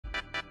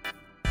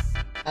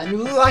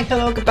And right,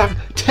 hello, welcome back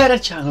to the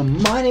channel.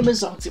 My name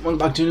is Loxyy, welcome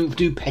back to a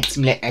new Pet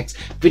Simulator X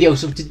video.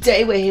 So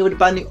today we're here with a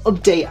brand new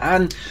update,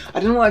 and I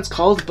don't know what it's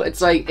called, but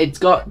it's like, it's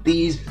got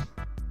these not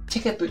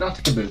ticket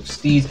booths,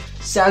 these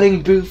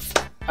selling booth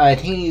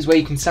thingies where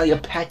you can sell your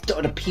pet to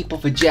other people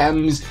for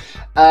gems,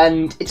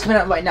 and it's coming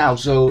out right now.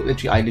 So I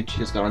literally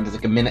just got on, there's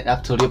like a minute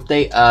after the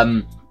update.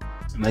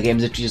 My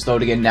game's literally just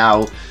loading in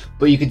now,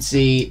 but you can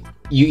see,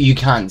 you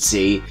can't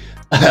see,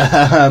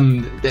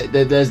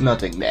 there's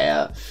nothing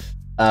there.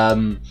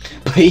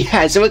 But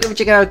yeah, so we're going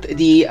to check out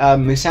the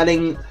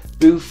selling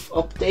booth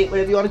update,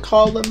 whatever you want to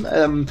call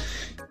them,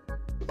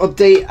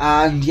 update,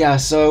 and yeah,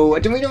 so I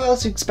don't really know what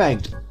else to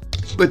expect,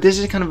 but this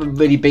is kind of a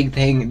really big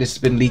thing. This has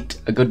been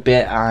leaked a good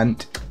bit,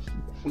 and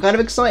I'm kind of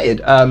excited.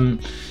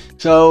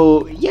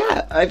 So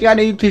yeah, if you're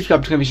new, please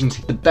subscribe to the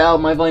hit the bell.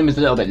 My volume is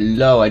a little bit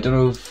low. I don't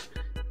know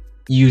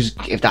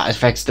if that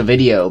affects the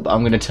video, but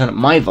I'm going to turn up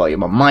my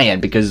volume on my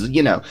end because,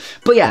 you know.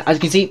 But yeah, as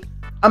you can see,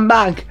 I'm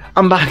back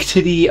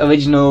to the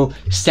original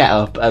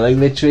setup. Like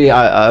literally,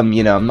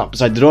 you know, I'm not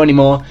beside the door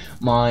anymore.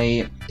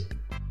 My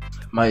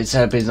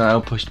setup is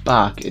now pushed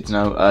back. It's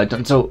now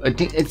done. So I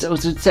think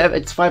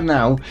it's 5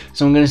 now.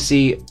 So I'm gonna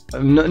see.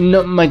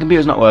 No, my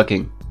computer's not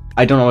working.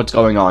 I don't know what's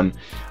going on.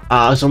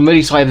 So I'm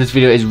really sorry if this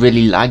video is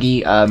really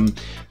laggy.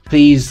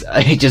 Please,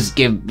 just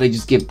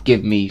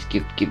give me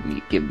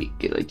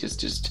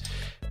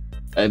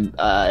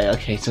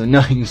okay, so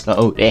nothing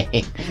slow.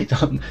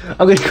 I'm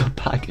gonna go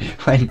back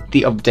when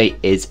the update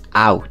is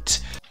out.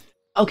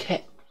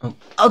 Okay,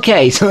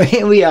 so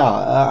here we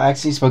are. I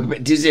actually spoke a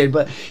bit too soon,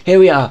 but here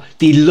we are.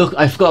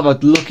 I forgot about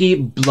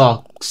Lucki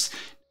blocks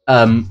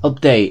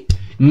update.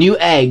 New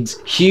eggs,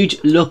 huge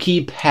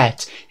Lucki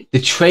pet. The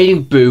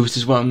trading boost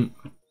is what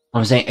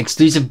I'm saying.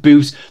 Exclusive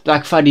boost,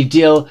 Black Friday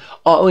deal,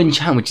 auto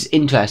enchant, which is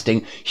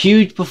interesting.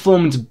 Huge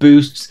performance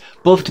boosts,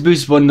 buff to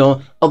boost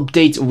bundle,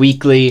 updates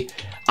weekly.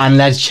 And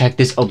let's check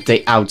this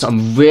update out. So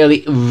I'm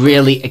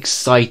really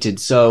excited.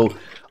 So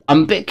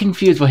I'm a bit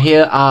confused, but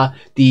here are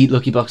the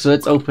Lucki blocks. So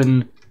let's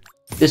open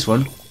this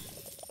one.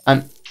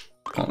 And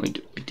oh, we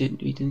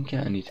didn't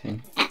get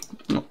anything.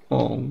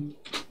 Oh,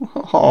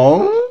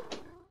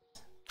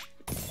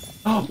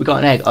 we got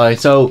an egg. Alright,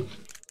 so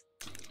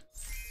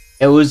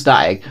it was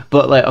that egg,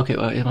 but like, okay,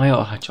 well, am I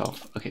auto hatch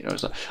off? Okay, no,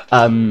 it's not.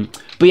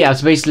 But yeah,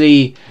 so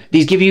basically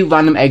these give you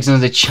random eggs, and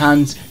there's a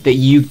chance that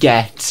you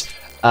get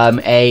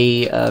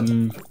a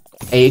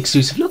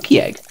exclusive Lucki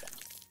egg.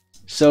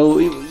 So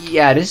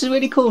yeah, this is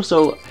really cool.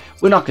 So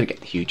we're not gonna get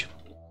the huge.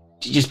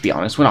 Just be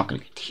honest, we're not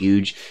gonna get the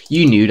huge.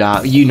 You knew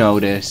that. You know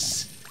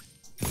this.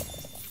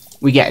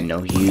 We get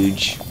no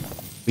huge.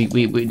 We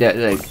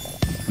like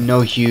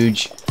no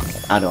huge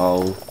at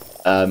all.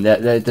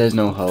 There's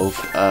no hope.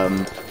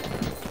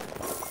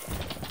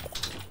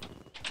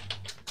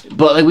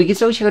 But like, we can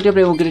still check out the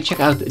update. We're gonna check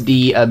out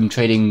the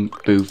trading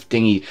booth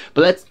thingy.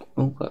 But let's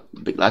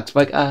big lag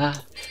spike.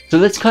 So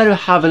let's kind of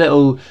have a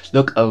little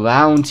look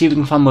around, see if we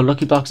can find more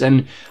Lucki blocks,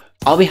 and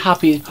I'll be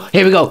happy.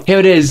 Here we go. Here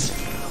it is.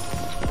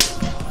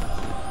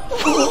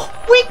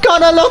 We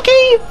got a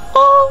Lucki.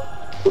 Oh.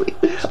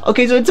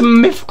 Okay, so it's a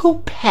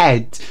mythical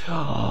pet.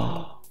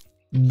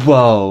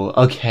 Whoa.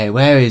 Okay,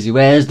 where is he?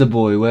 Where's the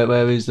boy?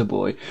 Where is the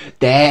boy?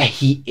 There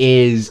he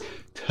is.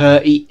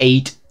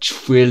 38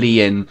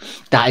 trillion.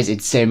 That is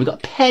insane. We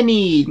got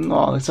Penny.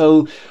 Oh,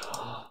 so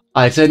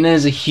alright, so then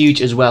there's a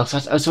huge as well.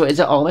 So is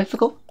it all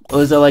mythical,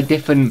 or is there like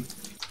different,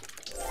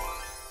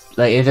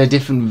 like, is there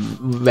different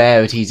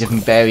rarities,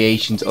 different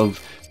variations of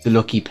the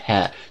Lucki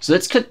pet? So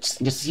let's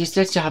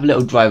just have a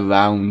little drive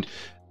around.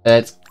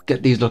 Let's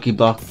get these Lucki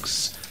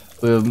blocks.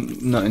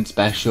 Nothing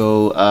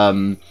special.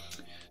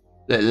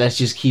 Let's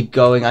just keep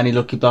going. Any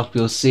Lucki block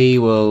we'll see,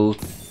 my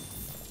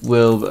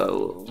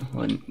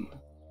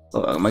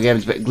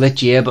game's a bit glitchy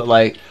here, but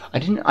like,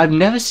 I've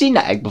never seen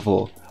that egg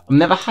before. I've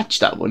never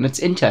hatched that one. That's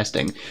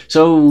interesting.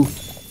 So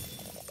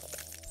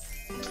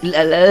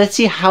let's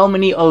see how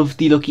many of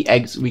the Lucki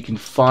eggs we can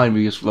find.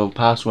 We just roll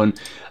past one.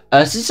 So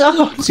this is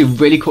honestly a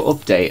really cool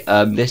update.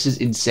 This is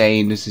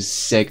insane. This is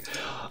sick.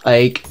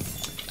 Like,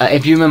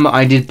 if you remember,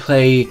 I did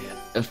play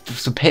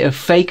some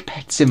fake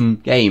pet sim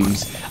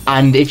games,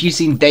 and if you've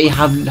seen, they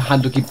haven't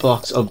had Lucki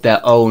blocks of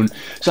their own.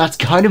 So that's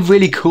kind of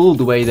really cool,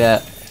 the way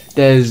that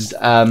there's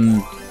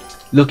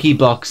Lucki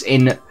blocks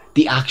in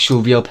the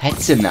actual real pet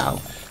sim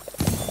now,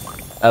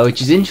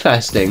 which is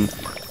interesting.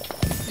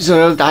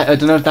 So I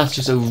don't know if that's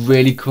just a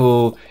really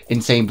cool,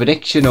 insane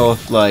prediction, or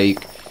if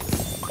like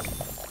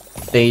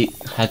they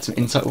had some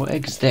insight. What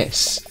egg is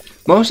this?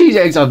 Most of these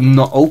eggs I've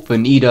not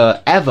opened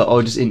either ever,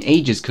 or just in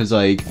ages, because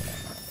like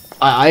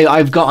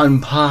I've gotten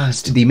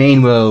past the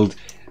main world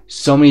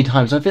so many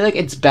times. So I feel like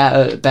it's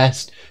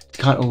best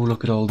to kind of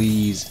look at all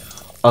these.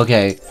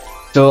 Okay.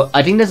 So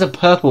I think there's a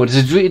purple.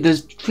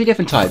 There's 3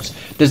 different types.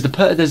 There's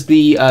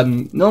the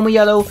normal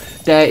yellow.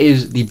 There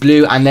is the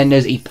blue, and then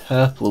there's a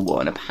purple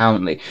one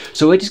apparently.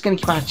 So we're just gonna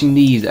keep hatching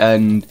these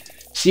and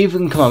see if we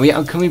can come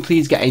on. Can we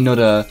please get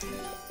another?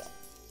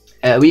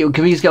 Can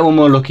we just get one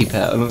more Lucki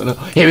pet?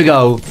 Here we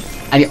go.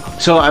 And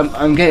so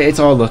I'm getting, it's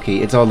all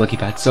Lucki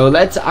pets. So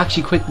let's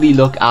actually quickly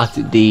look at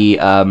the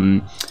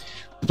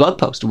blog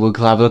post. We'll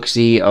have a look,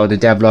 see, or the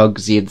devlog,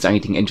 see if there's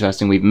anything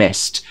interesting we've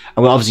missed,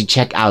 and we'll obviously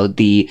check out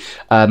the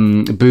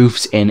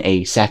booths in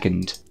a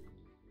second.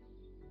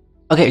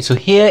 Okay, so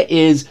here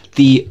is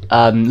the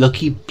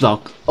Lucki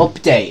block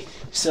update.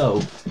 So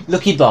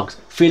Lucki blocks,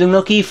 feeling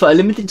lucky? For a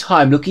limited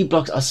time, Lucki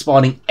blocks are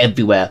spawning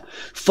everywhere.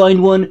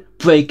 Find one,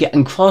 break it,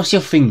 and cross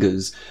your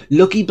fingers.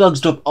 Lucki blocks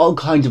drop all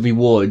kinds of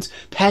rewards: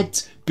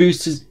 pets,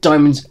 boosters,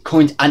 diamonds,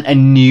 coins, and a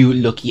new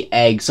Lucki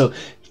egg. So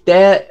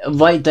there,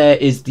 right there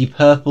is the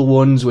purple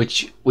ones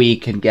which we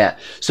can get.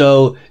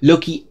 So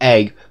Lucki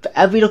egg. For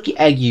every Lucki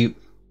egg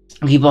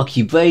Lucki block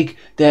you break,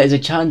 there is a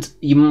chance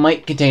you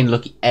might contain a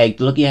Lucki egg.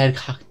 The Lucki egg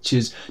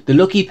hatches the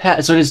Lucki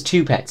pet. So there's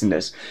two pets in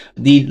this: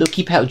 the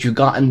Lucki pet which you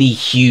got, and the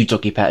huge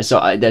Lucki pet.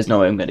 So there's no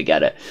way I'm gonna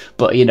get it,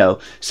 but you know.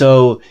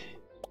 So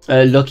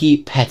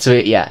Lucki pet. So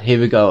yeah, here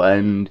we go.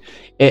 And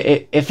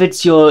if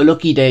it's your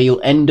lucky day,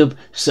 you'll end up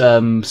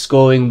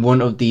scoring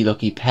one of the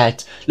Lucki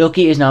pet.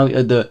 Lucki is now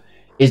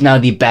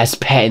the best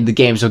pet in the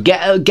game. So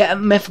get a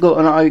mythical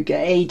and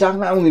get a dark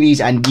one of these,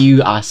 and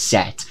you are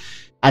set.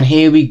 And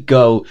here we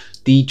go.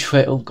 The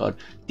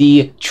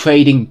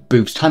trading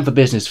booths. Time for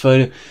business.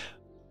 For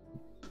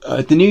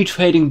the new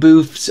trading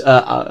booths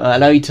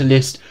allow you to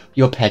list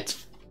your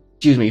pets.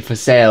 Excuse me, for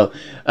sale.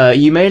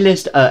 You may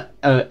list 8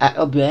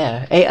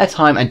 at a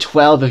time and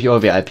 12 if you're a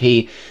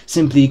VIP.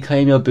 Simply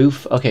claim your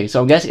booth. Okay, so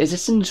I'm guessing, is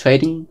this in the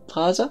trading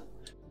plaza?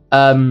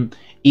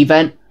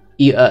 Event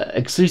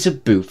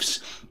exclusive booths.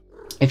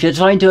 If you're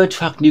trying to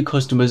attract new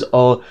customers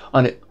or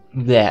an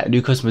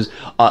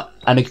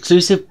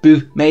exclusive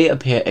booth may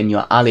appear in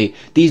your alley.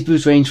 These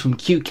booths range from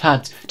cute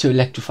cats to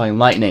electrifying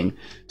lightning.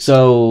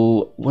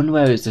 So,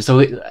 where is this? So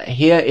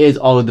here is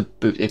all of the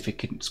booths, if you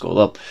can scroll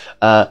up.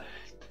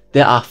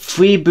 There are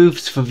 3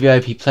 booths for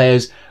VIP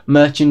players,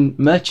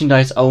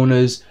 merchandise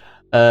owners,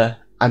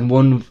 and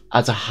one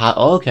as a hat.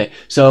 Oh, okay,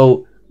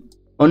 so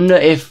wonder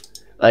if,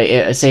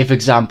 like, say for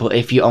example,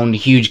 if you own a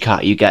huge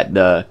cat, you get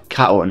the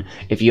cat one.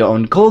 If you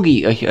own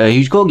corgi, a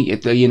huge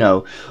corgi, you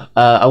know.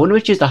 I wonder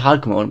which is the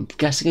hardcore one. I'm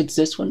guessing it's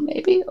this one,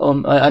 maybe. I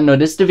don't know.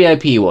 This is the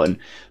VIP one.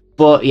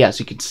 But yeah,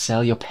 so you can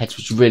sell your pets,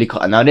 which is really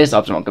cool. And now this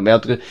option I'm gonna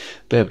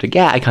be able to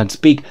get. I can't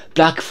speak.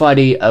 Black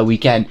Friday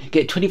weekend.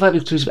 Get 25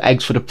 exclusive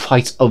eggs for the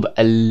price of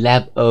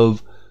 11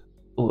 of.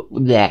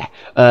 There.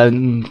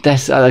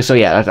 That's so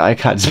yeah. I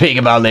can't speak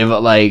about it,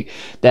 but like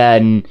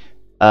then.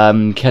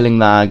 Killing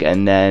lag,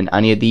 and then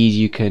any of these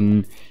you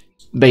can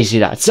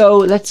basically that.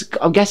 So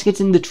I'm guessing it's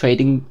in the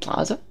trading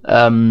plaza.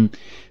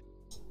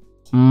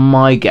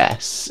 My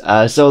guess.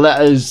 So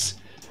let us.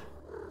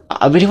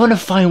 I really want to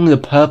find the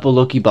purple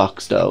lucky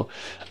box though.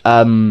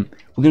 We're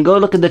gonna go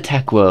look at the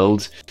tech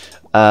world.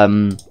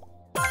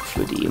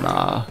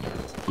 Redeemer,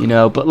 you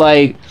know, but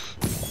like,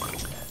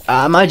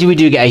 imagine we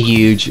do get a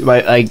huge,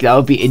 right? Like that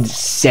would be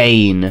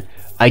insane.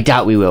 I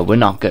doubt we will. We're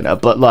not gonna.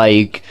 But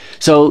like,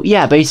 so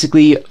yeah,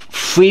 basically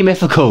 3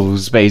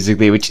 mythicals,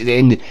 basically, which is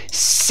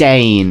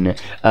insane.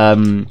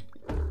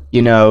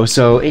 You know,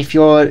 so if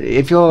you're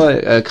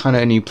kind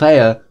of a new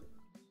player,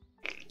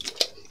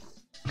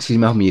 excuse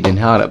me, you didn't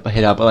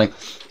hit up, but like,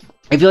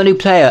 if you're a new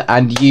player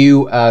and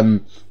you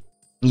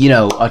you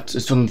know, are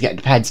struggling to get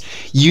the pets,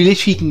 you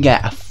literally can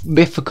get a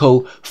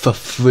mythical for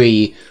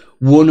free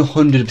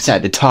 100%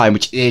 of the time,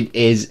 which it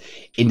is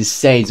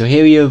insane. So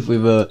here we have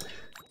a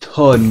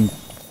ton.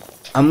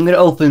 I'm gonna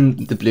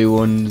open the blue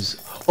ones.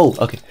 Oh,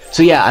 okay.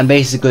 So yeah, and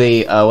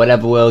basically,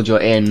 whatever world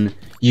you're in,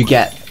 you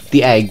get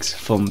the eggs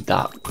from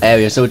that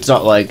area. So it's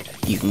not like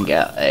you can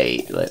get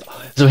a like.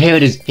 So here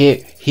it is.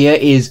 Here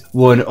is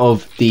one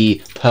of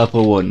the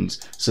purple ones.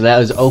 So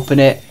let us open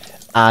it,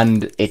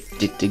 and it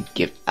didn't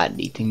give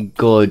anything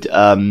good.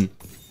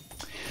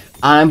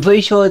 I'm pretty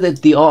sure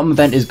that the autumn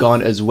event is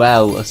gone as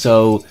well.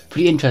 So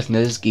pretty interesting.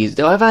 There's skis.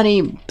 Do I have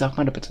any dark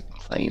matter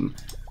flame?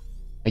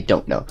 I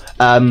don't know.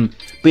 But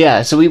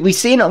yeah, so we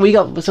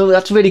got, so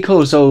that's really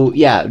cool. So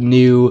yeah,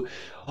 new.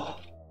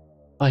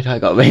 I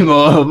got way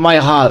more. My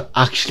heart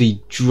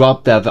actually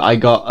dropped there, but I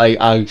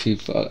actually.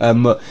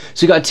 So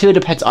we got 2 of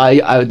the pets.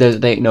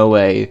 There ain't no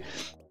way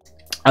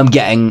I'm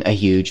getting a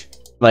huge.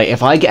 Like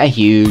if I get a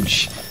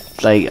huge,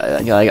 like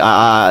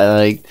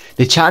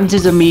the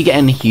chances of me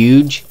getting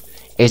huge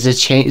is the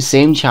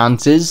same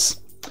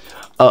chances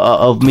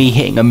of me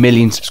hitting 1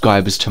 million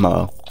subscribers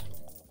tomorrow.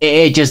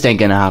 It just ain't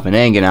gonna happen. It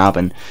ain't gonna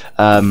happen.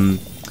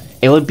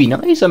 It would be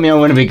nice. I mean, I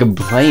wouldn't be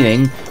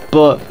complaining,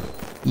 but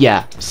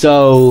yeah.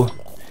 So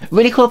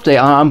really cool update.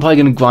 I'm probably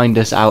gonna grind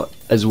this out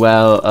as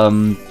well.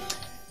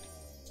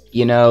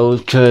 You know,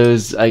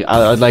 because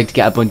I'd like to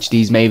get a bunch of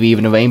these. Maybe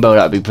even a rainbow.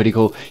 That'd be pretty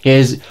cool.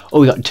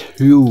 We got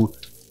 2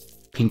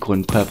 pink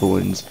ones, purple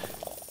ones.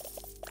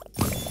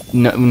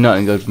 No,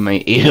 nothing good for me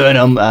either.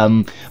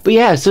 But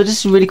yeah. So this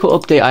is a really cool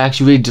update. I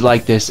actually really do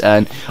like this,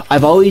 and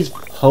I've always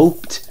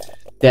hoped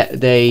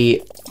that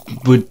they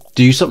would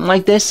do something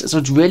like this, so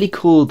it's really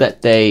cool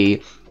that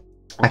they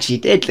actually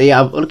did. They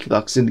have lucky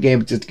blocks in the game,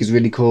 which is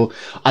really cool.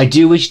 I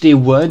do wish they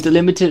weren't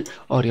limited.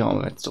 Oh, the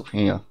armament stuff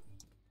here.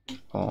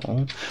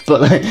 Oh,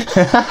 but like,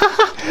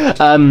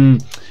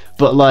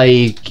 but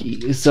like,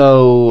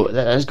 so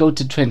let's go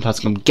to Trading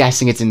Plaza. I'm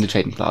guessing it's in the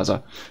Trading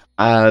Plaza.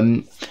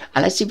 And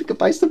let's see if we can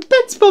buy some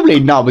pets. Probably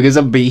not, because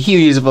I'd be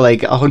huge for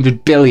like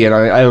 100 billion.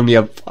 I only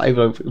have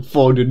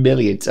 400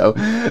 million, so.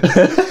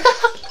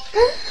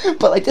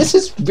 But like, this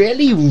is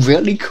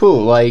really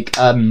cool. Like,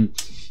 you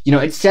know,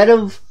 instead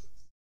of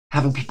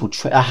having people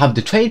have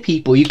the trade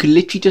people, you can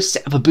literally just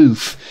set up a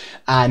booth,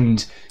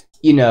 and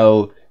you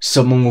know,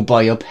 someone will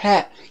buy your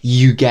pet.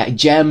 You get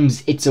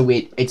gems. It's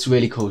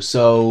really cool.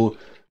 So,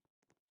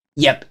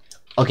 yep.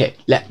 Okay,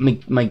 let me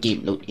my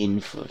game load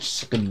in for a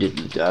second.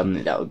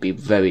 That would be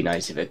very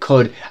nice if it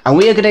could. And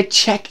we are gonna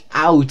check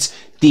out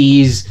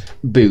these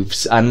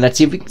booths and let's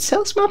see if we can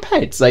sell some more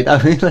pets. Like,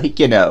 like,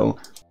 you know.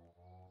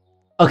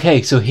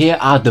 Okay, so here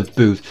are the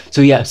booths.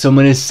 So yeah,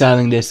 someone is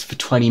selling this for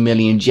 20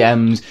 million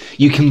gems.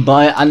 You can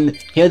buy it, and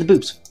here are the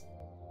booths.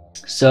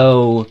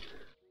 So,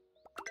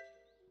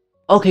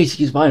 okay, so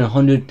he's buying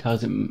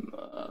 100,000.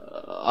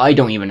 I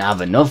don't even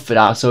have enough for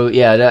that. So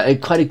yeah, they're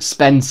quite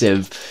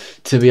expensive,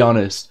 to be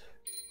honest.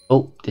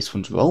 Oh, this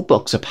one's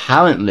Robux,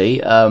 apparently.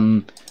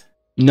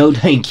 No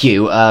thank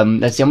you.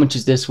 Let's see, how much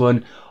is this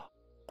one?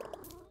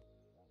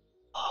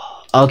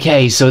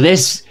 Okay, so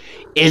this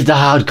is the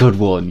hardcore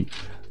one.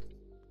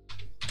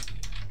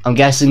 I'm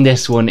guessing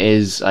this one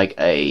is like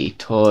a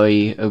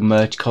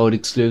merch code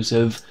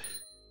exclusive.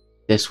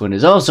 This one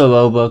is also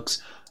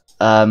Robux.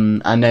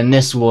 And then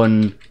this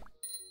one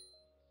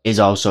is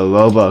also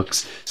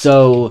Robux.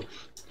 So,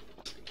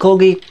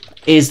 Corgi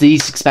is the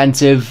least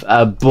expensive,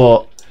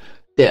 but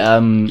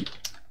the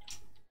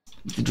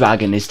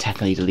dragon is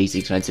technically the least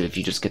expensive if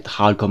you just get the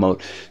hardcore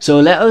mode. So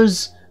let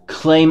us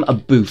claim a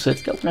booth. So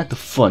let's go at the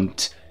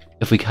front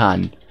if we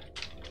can.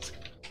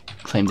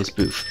 Claim this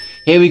booth.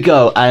 Here we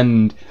go,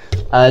 and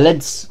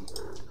let's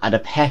add a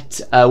pet.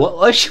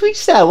 What should we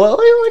sell? What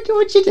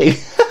should you do?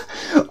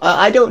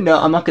 I don't know.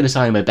 I'm not going to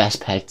sign my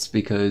best pets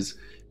because,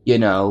 you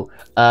know,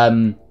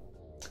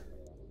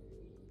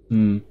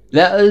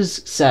 let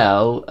us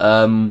sell,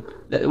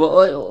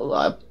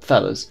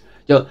 fellas.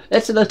 Yo,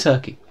 let's sell a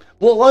turkey.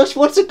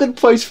 What's a good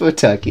price for a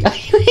turkey?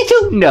 I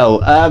don't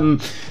know.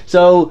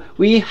 So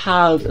we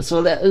have. So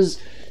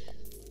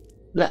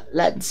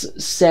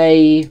let's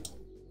say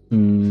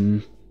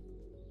 10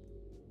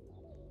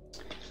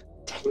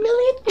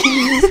 million.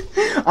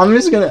 I'm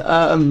just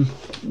gonna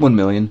 1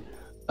 million.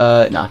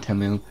 Not 10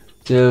 million.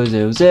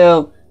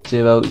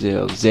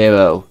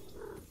 0000000.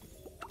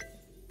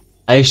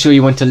 Are you sure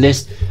you want to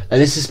list?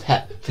 This is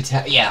pet for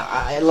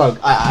yeah. Look,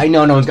 I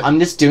know no one's. I'm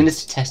just doing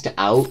this to test it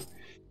out.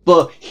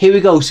 But here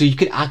we go. So you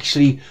could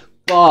actually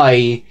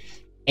buy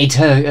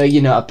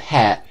a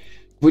pet.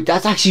 But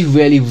that's actually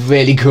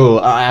really cool.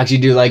 I actually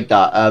do like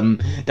that.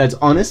 That's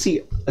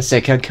honestly a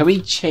second. Can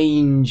we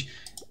change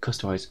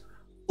customize?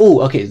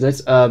 Oh, okay. So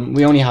let's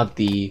we only have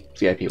the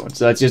VIP one,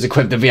 so let's just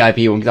equip the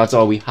VIP one. That's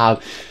all we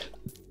have.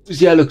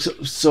 So yeah, look.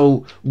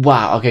 So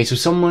wow. Okay, so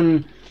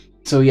someone.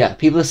 So yeah,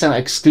 people are selling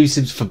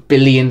exclusives for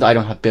billions. I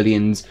don't have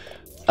billions.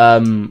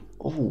 Oh,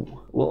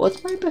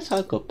 what's my best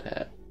hardcore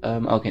pet?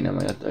 Okay, never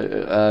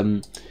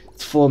mind.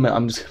 It's 4 million.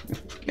 I'm just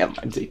never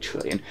mind. Say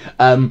trillion.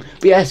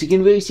 But yeah, so you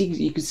can really see.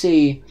 You can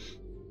see.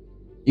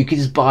 You can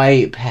just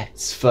buy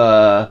pets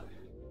for.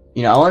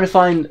 You know, I want to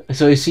find.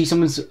 So you see,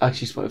 someone's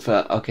actually spotted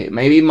for. Okay,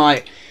 maybe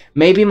my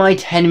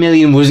 10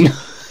 million was not.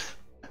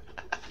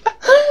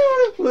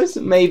 Was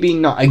maybe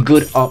not a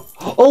good op.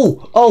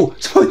 Oh!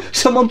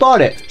 Someone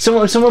bought it.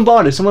 Someone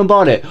bought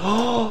it.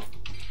 Oh.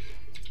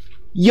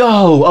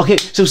 Yo, okay,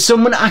 so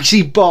someone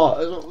actually bought.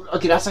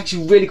 Okay, that's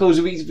actually really cool.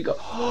 So we go.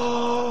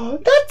 Oh,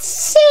 that's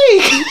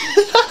sick.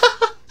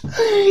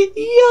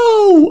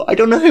 Yo, I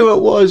don't know who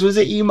it was. Was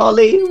it you,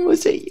 Molly?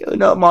 Was it you?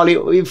 Not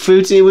Molly.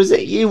 Fruity. Was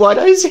it you? Why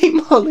did I say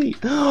Molly?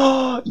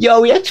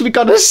 Yo, we actually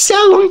got a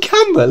sell on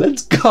camera.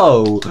 Let's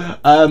go.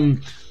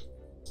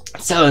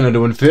 Sell another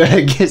one for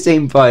the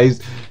same price.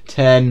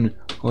 10.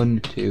 1,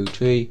 2,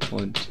 3.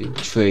 1, 2,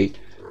 3.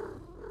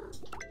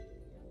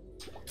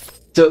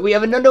 So we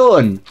have another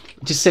one.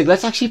 Just say,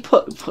 let's actually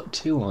put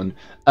 2 on.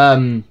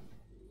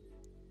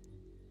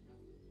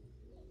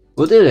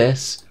 We'll do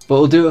this, but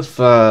we'll do it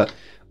for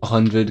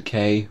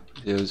 100k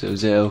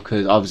 000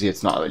 because obviously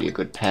it's not really a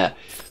good pet.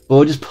 But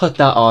we'll just put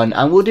that on,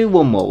 and we'll do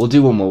one more. We'll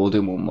do one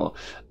more.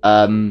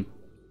 I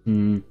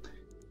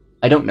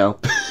don't know.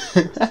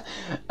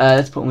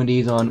 Let's put one of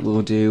these on.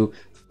 We'll do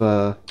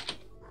for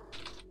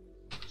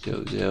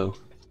 0.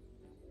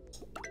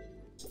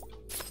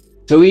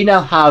 So we now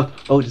have.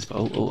 Are we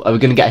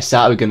gonna get a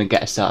start? Are we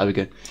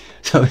gonna?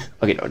 So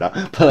okay, no, not.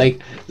 But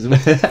like, so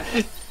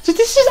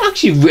this is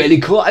actually really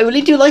cool. I really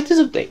do like this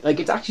update. Like,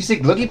 it's actually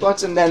sick. Lucki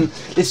bots, and then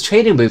this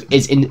trading booth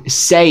is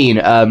insane.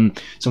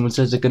 Someone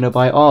says they're gonna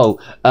buy all.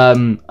 Are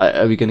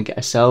we gonna get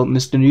a sell,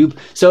 Mr. Noob?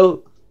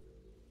 So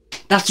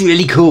that's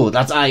really cool.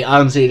 I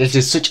honestly, that's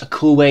just such a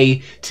cool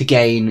way to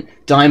gain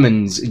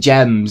diamonds,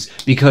 gems,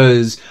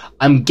 because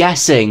I'm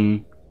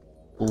guessing.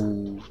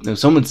 Oh no,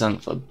 someone's selling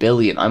for 1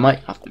 billion. I might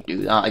have to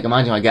do that. Like,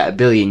 imagine I get 1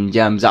 billion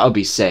gems. That would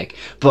be sick.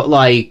 But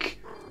like,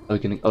 are we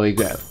gonna? Oh, we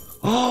go.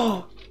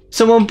 Oh,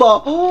 someone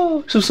bought.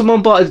 Oh, so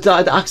someone bought the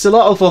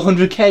axolotl for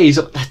 100k.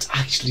 So that's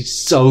actually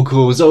so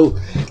cool. So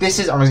this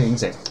is honestly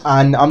insane,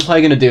 and I'm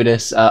probably gonna do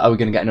this. Are we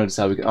gonna get noticed?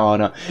 Oh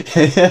no,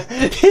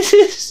 this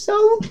is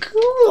so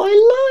cool.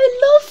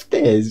 I love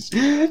this.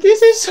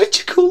 This is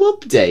such a cool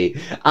update,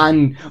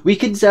 and we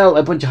can sell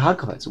a bunch of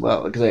hardcover as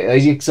well.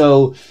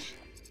 So.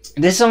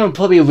 This is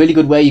probably a really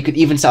good way. You could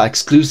even sell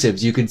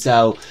exclusives. You could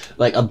sell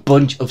like a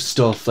bunch of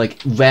stuff, like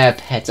rare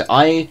pets.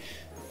 I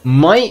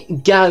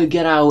might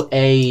get out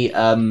a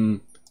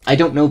I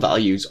don't know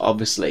values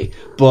obviously,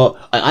 but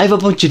I have a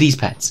bunch of these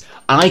pets.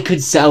 I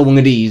could sell one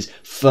of these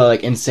for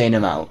like insane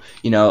amount.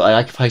 You know,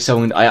 I could probably sell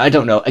one. I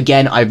don't know.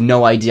 Again, I have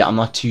no idea. I'm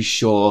not too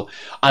sure.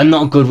 I'm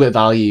not good with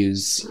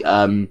values.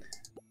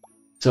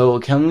 So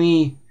can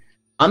we?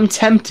 I'm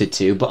tempted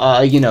to,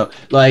 but you know,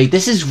 like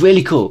this is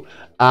really cool.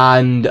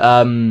 And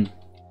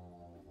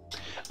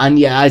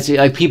yeah,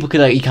 like people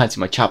could you can't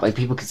see my chat, like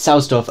people could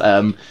sell stuff.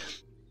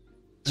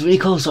 It's really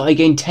cool. So I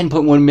gained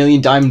 10.1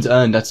 million diamonds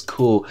earned. That's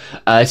cool.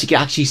 So you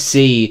can actually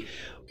see.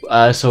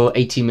 So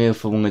 18 mil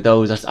for one of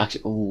those. That's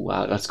actually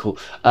wow, that's cool.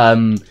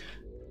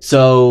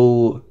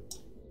 So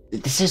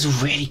this is a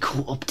really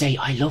cool update.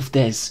 I love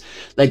this.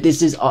 Like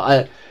this is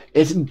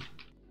it's.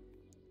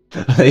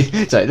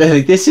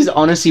 Sorry, this is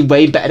honestly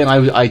way better than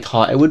I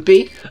thought it would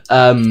be.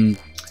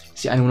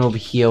 See anyone over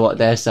here what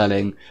they're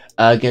selling?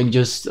 Again,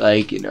 just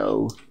like, you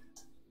know,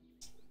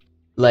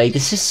 like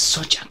this is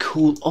such a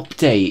cool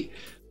update.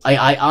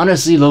 I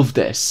honestly love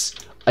this.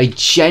 I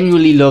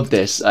genuinely love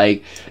this.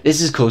 Like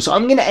this is cool. So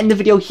I'm gonna end the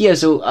video here.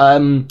 So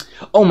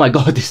oh my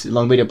god, this is a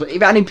long video. But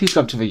if any, please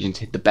subscribe to the video and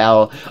hit the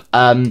bell.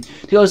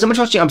 Thank you so much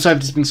for watching. I'm sorry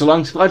for this being so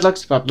long. Subscribe, like,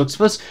 subscribe,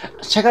 Luxy.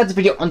 Check out the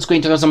video on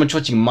screen. Thank you so much for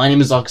watching. My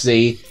name is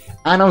Loxyy,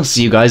 and I'll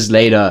see you guys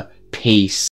later. Peace.